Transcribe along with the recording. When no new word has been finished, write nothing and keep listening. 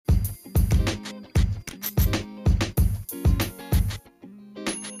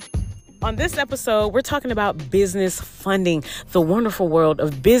On this episode, we're talking about business funding, the wonderful world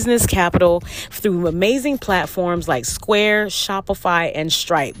of business capital through amazing platforms like Square, Shopify, and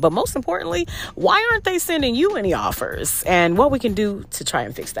Stripe. But most importantly, why aren't they sending you any offers and what we can do to try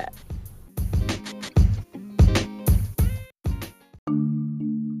and fix that?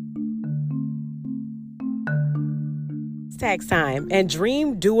 Tax time, and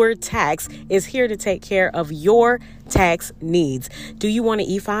Dream Doer Tax is here to take care of your tax needs. Do you want to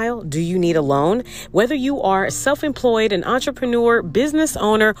e-file? Do you need a loan? Whether you are self-employed, an entrepreneur, business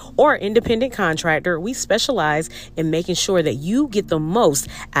owner, or independent contractor, we specialize in making sure that you get the most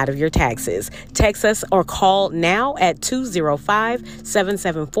out of your taxes. Text us or call now at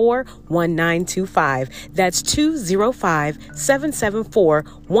 205-774-1925. That's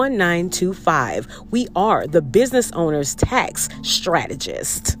 205-774-1925. We are the business owner's tax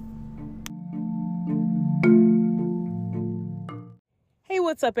strategist. Hey,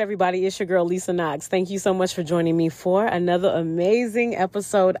 what's up, everybody? It's your girl, Lisa Knox. Thank you so much for joining me for another amazing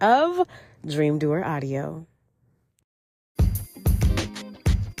episode of Dream Doer Audio.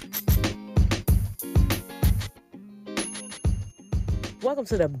 Welcome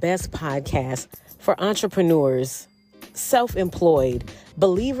to the best podcast for entrepreneurs, self-employed,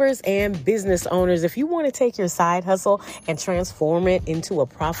 believers, and business owners. If you want to take your side hustle and transform it into a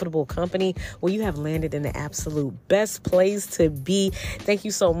profitable company, well, you have landed in the absolute best place to be. Thank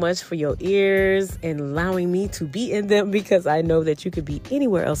you so much for your ears and allowing me to be in them, because I know that you could be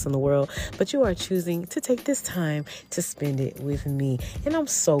anywhere else in the world, but you are choosing to take this time to spend it with me. And I'm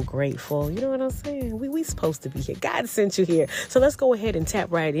so grateful. You know what I'm saying? We supposed to be here. God sent you here. So let's go ahead and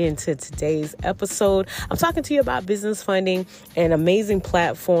tap right into today's episode. I'm talking to you about business funding and amazing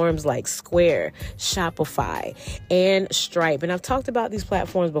platforms like Square, Shopify, and Stripe. And I've talked about these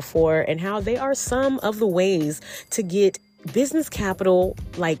platforms before and how they are some of the ways to get business capital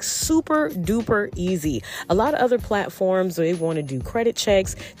like super duper easy. A lot of other platforms, they want to do credit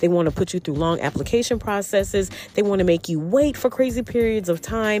checks. They want to put you through long application processes. They want to make you wait for crazy periods of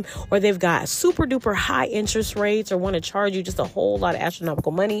time, or they've got super duper high interest rates, or want to charge you just a whole lot of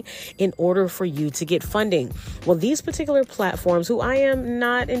astronomical money in order for you to get funding. Well, these particular platforms, who I am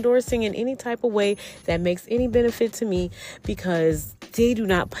not endorsing in any type of way that makes any benefit to me, because they do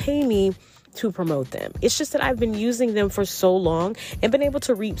not pay me to promote them. It's just that I've been using them for so long and been able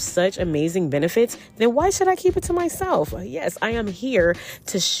to reap such amazing benefits. Then why should I keep it to myself? Yes, I am here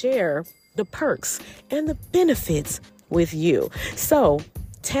to share the perks and the benefits with you. So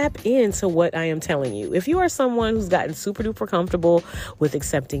tap into what I am telling you. If you are someone who's gotten super duper comfortable with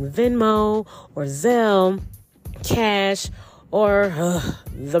accepting Venmo or Zelle, Cash, or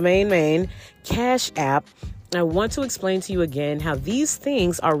the main Cash App, I want to explain to you again how these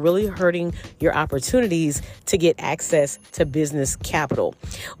things are really hurting your opportunities to get access to business capital.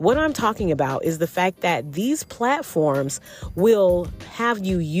 What I'm talking about is the fact that these platforms will have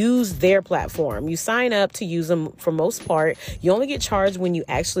you use their platform. You sign up to use them for most part. You only get charged when you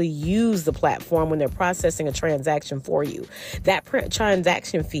actually use the platform, when they're processing a transaction for you. That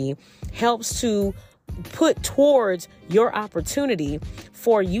transaction fee helps to put towards your opportunity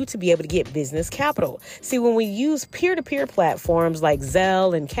for you to be able to get business capital. See, when we use peer-to-peer platforms like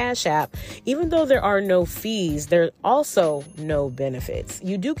Zelle and Cash App, even though there are no fees, there are also no benefits.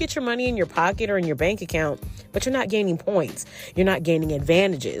 You do get your money in your pocket or in your bank account, but you're not gaining points. You're not gaining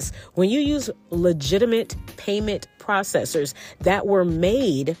advantages. When you use legitimate payment processors that were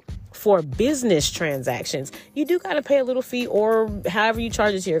made for business transactions, you do got to pay a little fee, or however you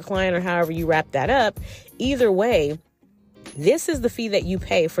charge it to your client, or however you wrap that up. Either way, this is the fee that you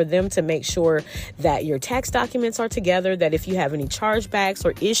pay for them to make sure that your tax documents are together, that if you have any chargebacks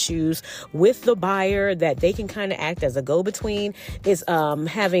or issues with the buyer, that they can kind of act as a go-between. Is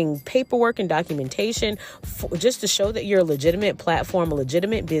having paperwork and documentation just to show that you're a legitimate platform, a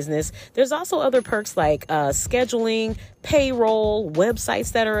legitimate business. There's also other perks like scheduling, payroll,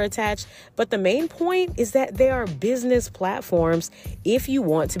 websites that are attached. But the main point is that they are business platforms if you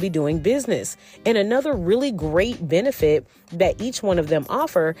want to be doing business. And another really great benefit that each one of them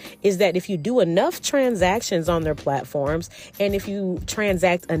offer is that if you do enough transactions on their platforms, and if you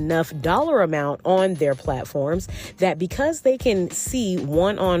transact enough dollar amount on their platforms, that because they can see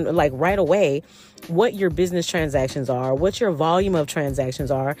right away what your business transactions are, what your volume of transactions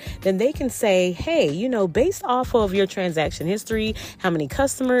are, then they can say, hey, based off of your transaction history, how many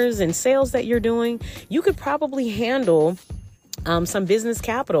customers and sales that you're doing, you could probably handle some business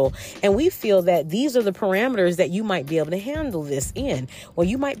capital. And we feel that these are the parameters that you might be able to handle this in. Well,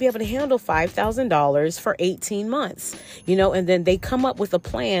 you might be able to handle $5,000 for 18 months, and then they come up with a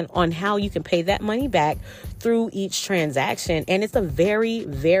plan on how you can pay that money back through each transaction. And it's a very,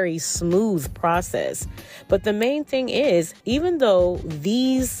 very smooth process. But the main thing is, even though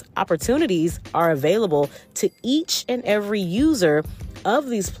these opportunities are available to each and every user of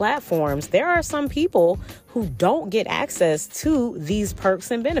these platforms, there are some people who don't get access to these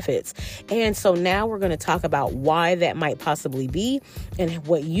perks and benefits. And so now we're going to talk about why that might possibly be and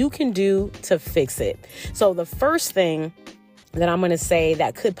what you can do to fix it. So the first thing that I'm going to say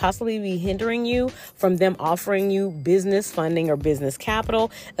that could possibly be hindering you from them offering you business funding or business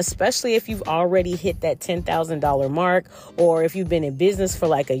capital, especially if you've already hit that $10,000 mark, or if you've been in business for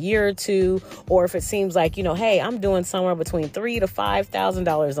like a year or two, or if it seems like, hey, I'm doing somewhere between $3,000 to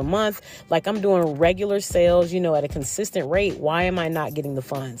 $5,000 a month, like I'm doing regular sales, at a consistent rate. Why am I not getting the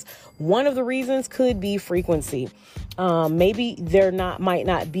funds? One of the reasons could be frequency. Maybe might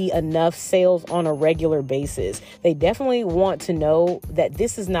not be enough sales on a regular basis. They definitely want to know that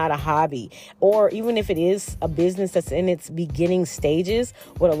this is not a hobby, or even if it is a business that's in its beginning stages.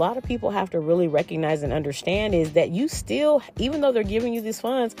 What a lot of people have to really recognize and understand is that you still, even though they're giving you these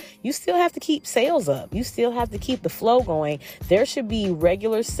funds, you still have to keep sales up. You still have to keep the flow going. There should be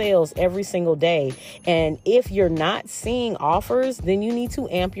regular sales every single day. And if you're not seeing offers, then you need to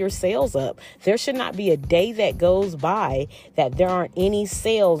amp your sales up. There should not be a day that goes by that there aren't any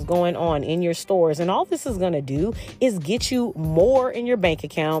sales going on in your stores. And all this is going to do is get you more in your bank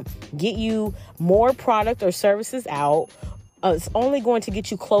account, get you more product or services out. It's only going to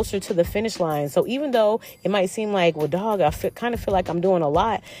get you closer to the finish line. So even though it might seem like, well, dog, I kind of feel like I'm doing a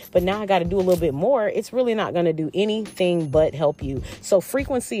lot, but now I got to do a little bit more, it's really not going to do anything but help you. So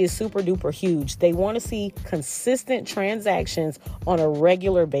frequency is super duper huge. They want to see consistent transactions on a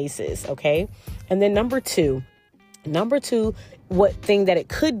regular basis. Okay. And then number two, what thing that it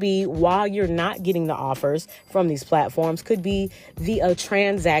could be while you're not getting the offers from these platforms could be the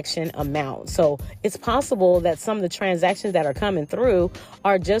transaction amount. So it's possible that some of the transactions that are coming through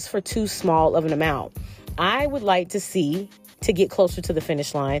are just for too small of an amount. I would like to see, to get closer to the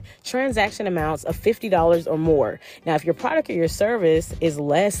finish line, transaction amounts of $50 or more. Now, if your product or your service is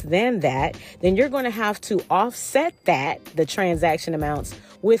less than that, then you're going to have to offset the transaction amounts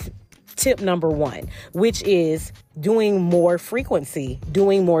with tip number one, which is doing more frequency,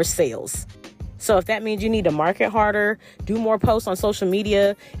 doing more sales. So if that means you need to market harder, do more posts on social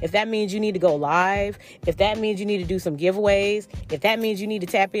media, if that means you need to go live, if that means you need to do some giveaways, if that means you need to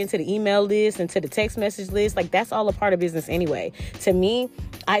tap into the email list and to the text message list, like that's all a part of business anyway. To me,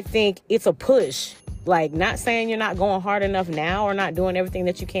 I think it's a push. Like, not saying you're not going hard enough now or not doing everything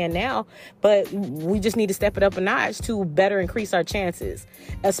that you can now, but we just need to step it up a notch to better increase our chances,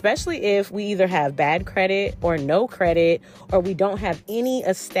 especially if we either have bad credit or no credit, or we don't have any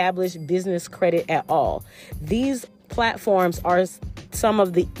established business credit at all. These platforms are some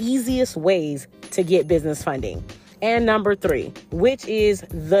of the easiest ways to get business funding. And number three, which is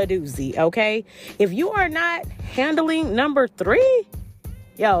the doozy, okay? If you are not handling number three,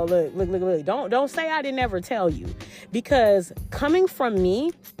 yo, look. Don't say I didn't ever tell you. Because coming from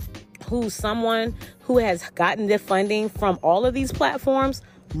me, who's someone who has gotten the funding from all of these platforms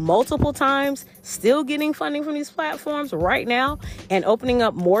multiple times, still getting funding from these platforms right now, and opening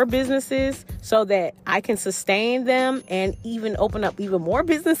up more businesses so that I can sustain them and even open up even more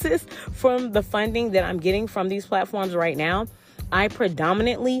businesses from the funding that I'm getting from these platforms right now, I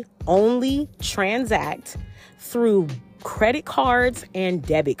predominantly only transact through credit cards and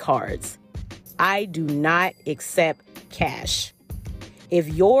debit cards. I do not accept cash. If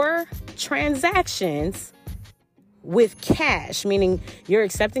your transactions with cash, meaning you're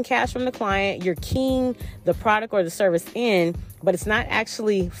accepting cash from the client, you're keying the product or the service in, but it's not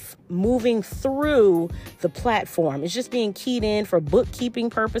actually moving through the platform. It's just being keyed in for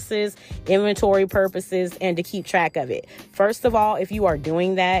bookkeeping purposes, inventory purposes, and to keep track of it. First of all, if you are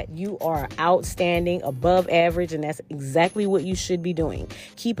doing that, you are outstanding, above average, and that's exactly what you should be doing.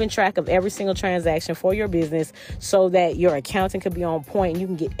 Keeping track of every single transaction for your business so that your accounting could be on point and you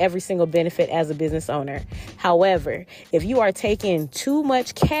can get every single benefit as a business owner. However, if you are taking too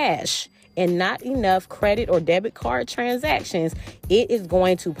much cash and not enough credit or debit card transactions, it is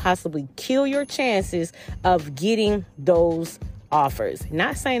going to possibly kill your chances of getting those offers.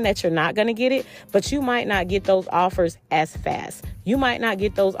 Not saying that you're not going to get it, but you might not get those offers as fast. You might not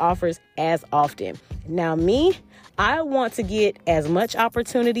get those offers as often. Now, me, I want to get as much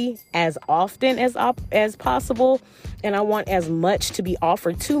opportunity as often as possible, and I want as much to be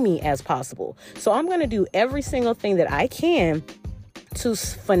offered to me as possible. So I'm going to do every single thing that I can to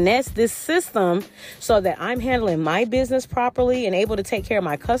finesse this system so that I'm handling my business properly and able to take care of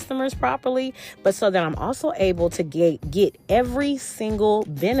my customers properly, but so that I'm also able to get every single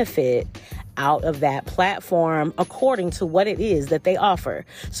benefit out of that platform according to what it is that they offer.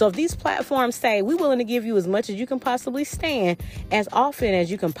 So if these platforms say, we're willing to give you as much as you can possibly stand, as often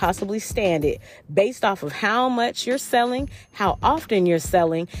as you can possibly stand it, based off of how much you're selling, how often you're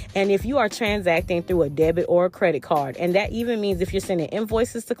selling, and if you are transacting through a debit or a credit card. And that even means if you're sending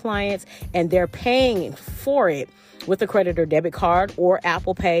invoices to clients and they're paying for it with a credit or debit card or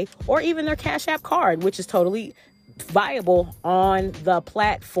Apple Pay or even their Cash App card, which is totally viable on the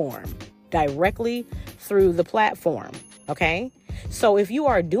platform, directly through the platform. Okay. So if you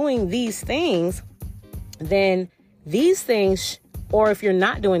are doing these things, then these things, or if you're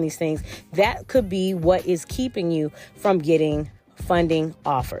not doing these things, that could be what is keeping you from getting funding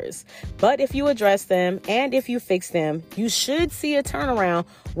offers. But if you address them and if you fix them, you should see a turnaround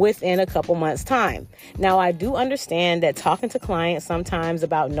within a couple months' time. Now, I do understand that talking to clients sometimes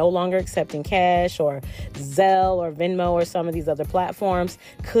about no longer accepting cash or Zelle or Venmo or some of these other platforms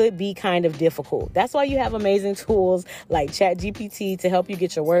could be kind of difficult. That's why you have amazing tools like ChatGPT to help you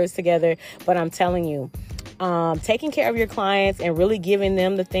get your words together. But I'm telling you, taking care of your clients and really giving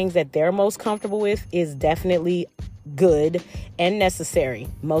them the things that they're most comfortable with is definitely good and necessary.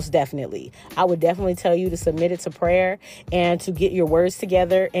 Most definitely. I would definitely tell you to submit it to prayer and to get your words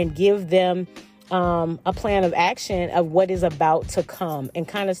together and give them a plan of action of what is about to come and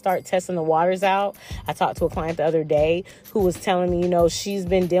kind of start testing the waters out. I talked to a client the other day who was telling me, she's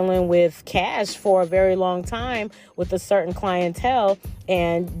been dealing with cash for a very long time with a certain clientele,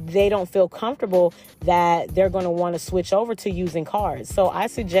 and they don't feel comfortable that they're going to want to switch over to using cards. So I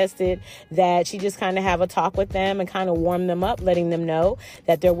suggested that she just kind of have a talk with them and kind of warm them up, letting them know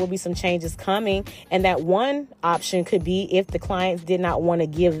that there will be some changes coming. And that one option could be if the clients did not want to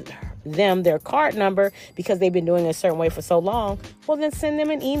give them their card number because they've been doing it a certain way for so long, well, then send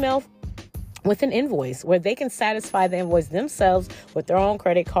them an email with an invoice where they can satisfy the invoice themselves with their own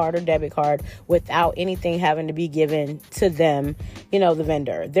credit card or debit card without anything having to be given to them, the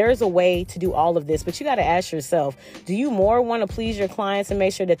vendor. There's a way to do all of this, but you got to ask yourself, do you more want to please your clients and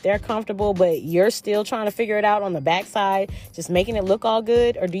make sure that they're comfortable, but you're still trying to figure it out on the backside, just making it look all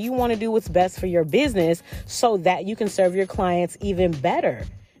good? Or do you want to do what's best for your business so that you can serve your clients even better?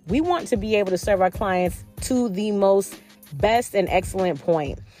 We want to be able to serve our clients to the most best and excellent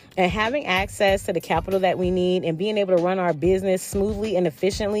point. And having access to the capital that we need and being able to run our business smoothly and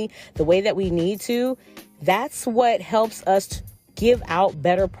efficiently the way that we need to, that's what helps us give out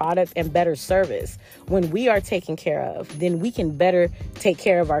better product and better service. When we are taken care of, then we can better take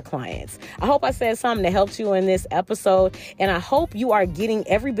care of our clients. I hope I said something that helped you in this episode, and I hope you are getting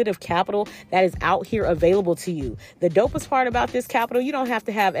every bit of capital that is out here available to you. The dopest part about this capital, you don't have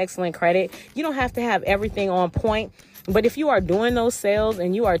to have excellent credit. You don't have to have everything on point. But if you are doing those sales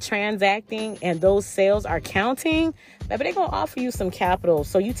and you are transacting and those sales are counting, maybe they're going to offer you some capital.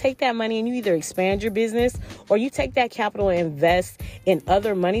 So you take that money and you either expand your business or you take that capital and invest in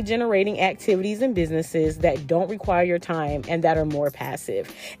other money generating activities and businesses that don't require your time and that are more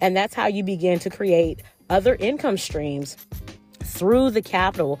passive. And that's how you begin to create other income streams through the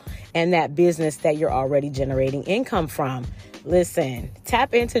capital and that business that you're already generating income from. Listen,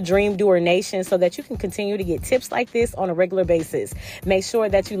 tap into Dream Doer Nation so that you can continue to get tips like this on a regular basis. Make sure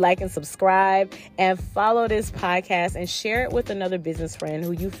that you like and subscribe and follow this podcast and share it with another business friend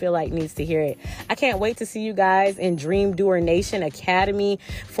who you feel like needs to hear it. I can't wait to see you guys in Dream Doer Nation Academy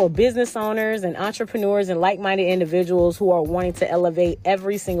for business owners and entrepreneurs and like-minded individuals who are wanting to elevate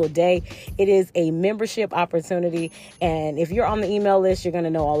every single day. It is a membership opportunity, and if you're on the email list, you're going to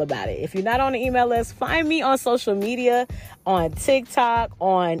know all about it. If you're not on the email list, find me on social media, on TikTok,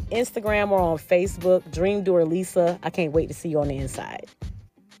 on Instagram, or on Facebook. Dream Doer Lisa. I can't wait to see you on the inside.